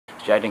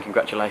Jaiden,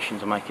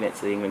 congratulations on making it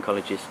to the England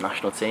Colleges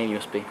national team. You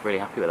must be really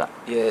happy with that.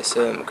 Yeah, it's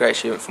a great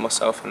achievement for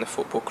myself and the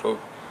football club,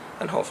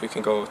 and hopefully we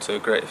can go to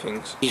greater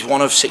things. He's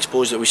one of 6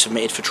 boys that we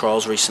submitted for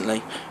trials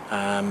recently.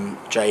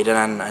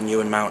 Jaiden and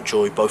Ewan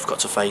Mountjoy both got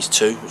to phase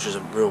 2, which was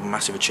a real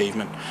massive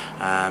achievement,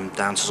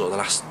 down to sort of the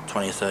last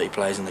 20 or 30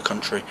 players in the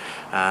country,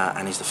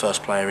 and he's the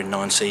first player in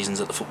 9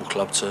 seasons at the football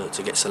club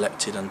to get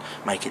selected and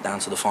make it down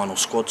to the final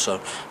squad. So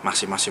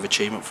massive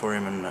achievement for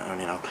him, and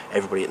you know,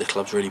 everybody at the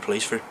club's really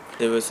pleased for him.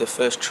 There was the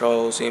first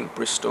trials in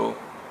Bristol,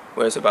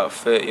 where there's about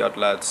 30 odd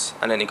lads,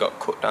 and then he got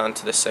cut down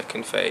to the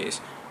second phase,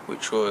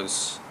 which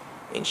was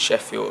in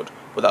Sheffield,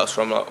 but that was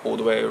from like all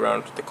the way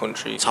around the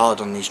country. It's hard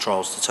on these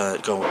trials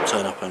to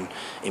turn up and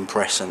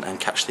impress and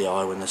catch the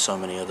eye when there's so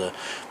many other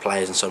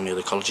players and so many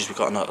other colleges. We've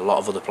got a lot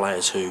of other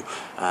players who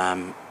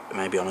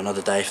maybe on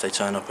another day, if they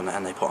turn up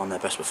and they put on their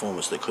best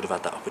performance, they could have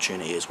had that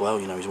opportunity as well.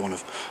 You know, he's one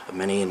of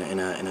many in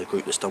a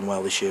group that's done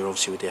well this year,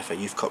 obviously with the FA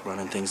Youth Cup run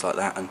and things like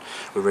that, and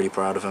we're really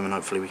proud of him, and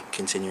hopefully we can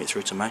continue it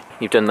through to May.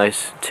 You've done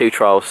those 2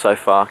 trials so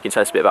far. Can you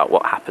tell us a bit about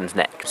what happens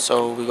next?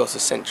 So we go to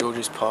St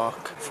George's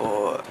Park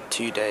for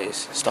 2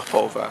 days, stop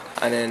over,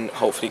 and then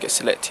hopefully get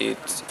selected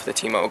for the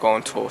team that will go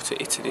on tour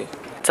to Italy.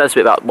 Tell us a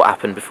bit about what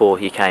happened before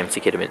you came to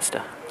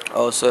Kidderminster. I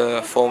was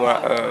a former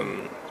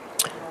at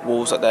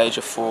Wolves at the age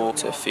of 4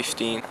 to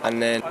 15,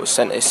 and then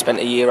spent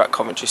a year at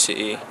Coventry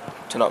City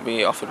to not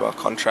be offered my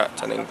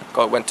contract, and then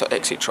went to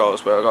exit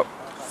trials where I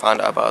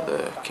found out about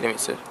the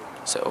Kidderminster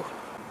setup.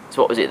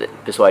 So what was it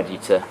that persuaded you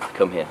to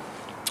come here?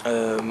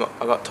 I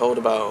got told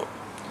about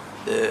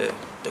the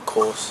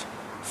course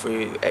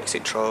through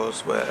exit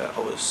trials, where I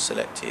was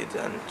selected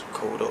and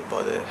called up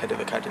by the head of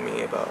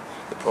academy about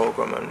the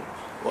programme and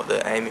what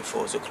they're aiming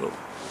for as a club.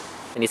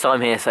 In your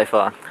time here so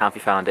far, how have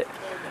you found it?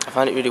 I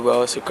found it really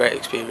well. It's a great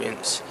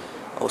experience.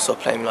 Also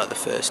playing like the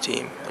first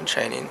team and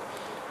training,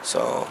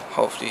 so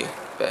hopefully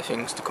better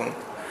things to come.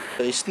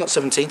 It's not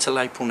 17 till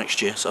April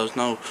next year, so there's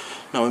no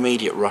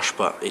immediate rush,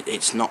 but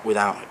it's not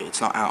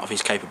out of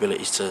his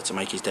capabilities to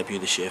make his debut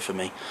this year for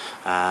me.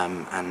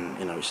 And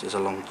you know, there's a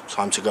long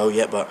time to go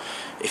yet, but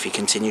if he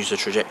continues the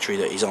trajectory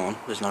that he's on,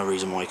 there's no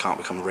reason why he can't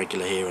become a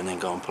regular here and then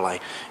go and play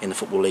in the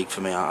Football League.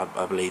 For me,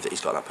 I believe that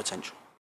he's got that potential.